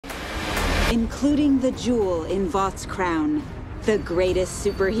including the jewel in Vought's crown. The greatest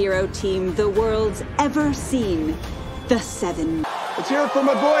superhero team the world's ever seen. The Seven. Let's hear it for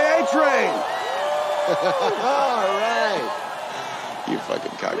my boy A-Train! All right. You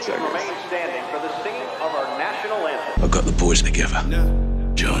fucking cocksuckers. Remain standing for the singing of our national anthem. I've got the boys together.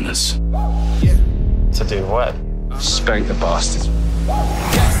 Join us. To do what? Spank the bastards.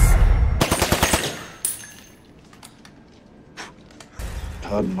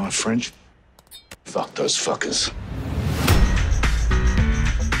 Pardon my French. Fuck those fuckers.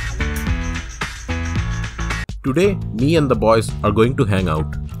 Today, me and the boys are going to hang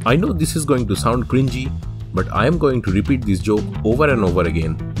out. I know this is going to sound cringy, but I am going to repeat this joke over and over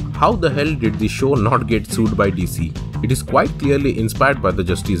again. How the hell did this show not get sued by DC? It is quite clearly inspired by the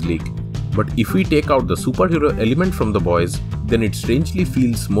Justice League. But if we take out the superhero element from the boys, then it strangely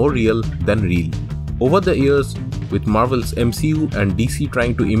feels more real than real. Over the years, with Marvel's MCU and DC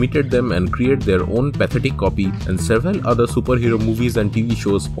trying to imitate them and create their own pathetic copy, and several other superhero movies and TV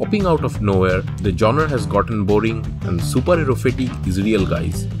shows popping out of nowhere, the genre has gotten boring and superhero fatigue is real,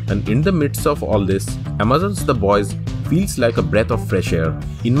 guys. And in the midst of all this, Amazon's The Boys feels like a breath of fresh air.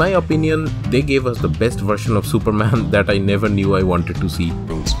 In my opinion, they gave us the best version of Superman that I never knew I wanted to see.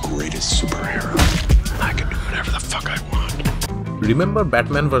 World's greatest superhero. I can do whatever the fuck I want. Remember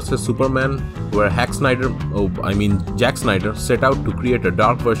Batman vs Superman, where Jack Snyder set out to create a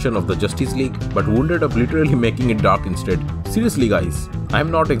dark version of the Justice League, but wounded up literally making it dark instead. Seriously guys,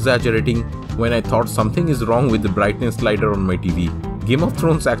 I'm not exaggerating when I thought something is wrong with the brightness slider on my TV. Game of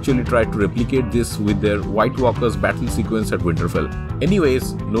Thrones actually tried to replicate this with their White Walkers battle sequence at Winterfell.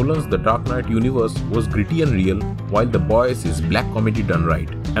 Anyways, Nolan's The Dark Knight universe was gritty and real, while The Boys is black comedy done right.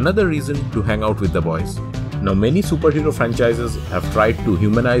 Another reason to hang out with The Boys. Now many superhero franchises have tried to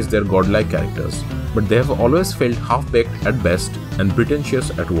humanize their godlike characters, but they have always felt half-baked at best and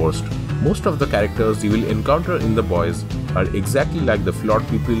pretentious at worst. Most of the characters you will encounter in The Boys are exactly like the flawed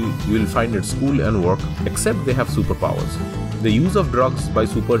people you will find at school and work, except they have superpowers. The use of drugs by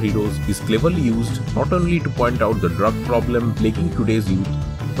superheroes is cleverly used not only to point out the drug problem plaguing today's youth,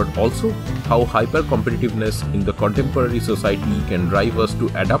 but also how hyper-competitiveness in the contemporary society can drive us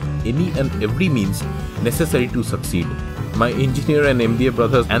to adopt any and every means necessary to succeed. My engineer and MBA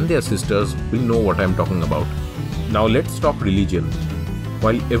brothers and their sisters will know what I am talking about. Now let's talk religion.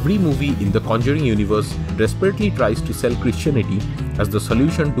 While every movie in the Conjuring universe desperately tries to sell Christianity as the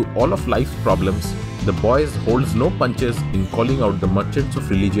solution to all of life's problems, The Boys holds no punches in calling out the merchants of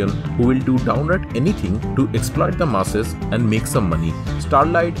religion who will do downright anything to exploit the masses and make some money.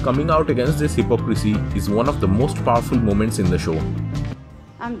 Starlight coming out against this hypocrisy is one of the most powerful moments in the show.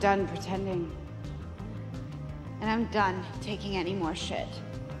 I'm done pretending. And I'm done taking any more shit.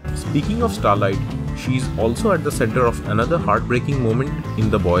 Speaking of Starlight, she is also at the center of another heartbreaking moment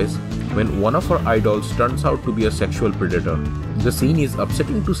in The Boys when one of her idols turns out to be a sexual predator. The scene is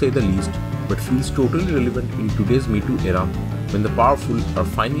upsetting to say the least, but feels totally relevant in today's Me Too era when the powerful are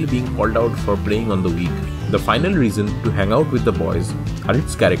finally being called out for preying on the weak. The final reason to hang out with The Boys are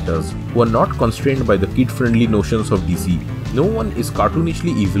its characters, who are not constrained by the kid-friendly notions of DC. No one is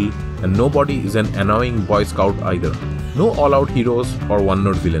cartoonishly evil, and nobody is an annoying Boy Scout either. No all-out heroes or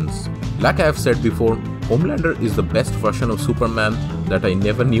one-note villains. Like I have said before, Homelander is the best version of Superman that I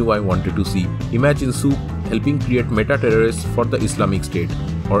never knew I wanted to see. Imagine Soup helping create meta-terrorists for the Islamic State,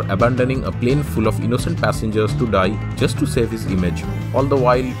 or abandoning a plane full of innocent passengers to die just to save his image, all the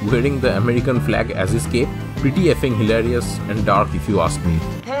while wearing the American flag as his cape. Pretty effing hilarious and dark if you ask me.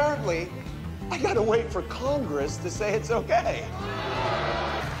 Apparently, I gotta wait for Congress to say it's okay.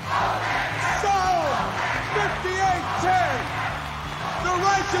 Psalm 58:10. The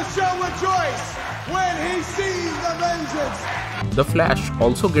righteous shall rejoice when he sees the vengeance. The Flash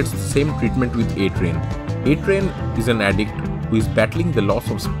also gets the same treatment with A-Train. A-Train is an addict who is battling the loss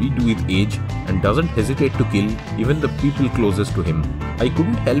of speed with age and doesn't hesitate to kill even the people closest to him. I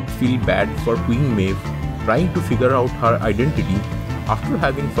couldn't help feel bad for Queen Maeve trying to figure out her identity after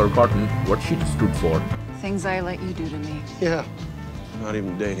having forgotten what she stood for. Things I let you do to me. Yeah, not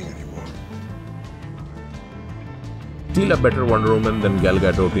even dating anymore. Still a better Wonder Woman than Gal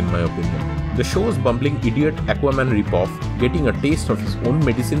Gadot in my opinion. The show's bumbling idiot Aquaman ripoff getting a taste of his own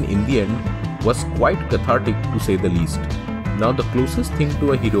medicine in the end was quite cathartic to say the least. Now the closest thing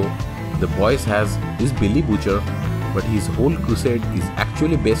to a hero The Boys has is Billy Butcher, but his whole crusade is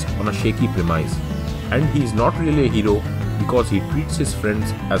actually based on a shaky premise. And he is not really a hero because he treats his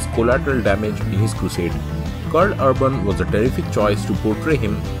friends as collateral damage in his crusade. Karl Urban was a terrific choice to portray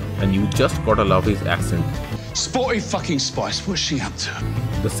him, and you just gotta love his accent. Sporty fucking Spice, what's she up to?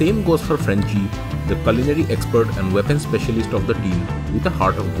 The same goes for Frenchie, the culinary expert and weapon specialist of the team with a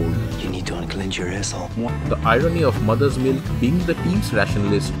heart of gold. You need to unclench your asshole. The irony of Mother's Milk being the team's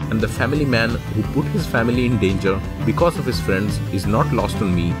rationalist and the family man who put his family in danger because of his friends is not lost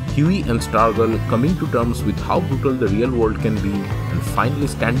on me. Huey and Stargirl coming to terms with how brutal the real world can be and finally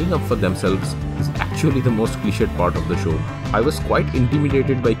standing up for themselves is actually the most cliched part of the show. I was quite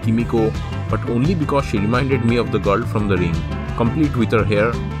intimidated by Kimiko, but only because she reminded me of the girl from The Ring, complete with her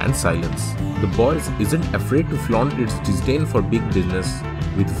hair and silence. The Boys isn't afraid to flaunt its disdain for big business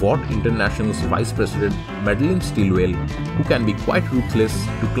with Vought International's Vice President Madeline Stilwell, who can be quite ruthless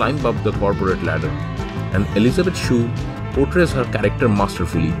to climb up the corporate ladder. And Elizabeth Shue portrays her character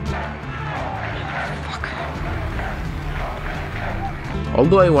masterfully.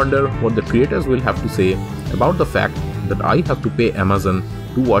 Although I wonder what the creators will have to say about the fact that I have to pay Amazon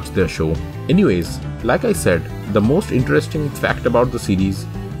to watch their show. Anyways, like I said, the most interesting fact about the series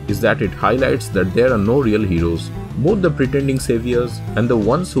is that it highlights that there are no real heroes. Both the pretending saviors and the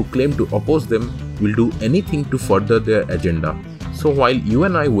ones who claim to oppose them will do anything to further their agenda. So while you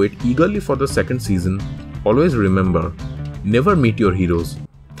and I wait eagerly for the second season, always remember, never meet your heroes.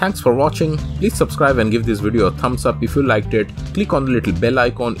 Thanks for watching. Please subscribe and give this video a thumbs up if you liked it. Click on the little bell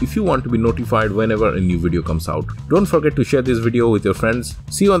icon if you want to be notified whenever a new video comes out. Don't forget to share this video with your friends.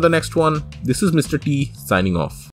 See you on the next one. This is Mr. T signing off.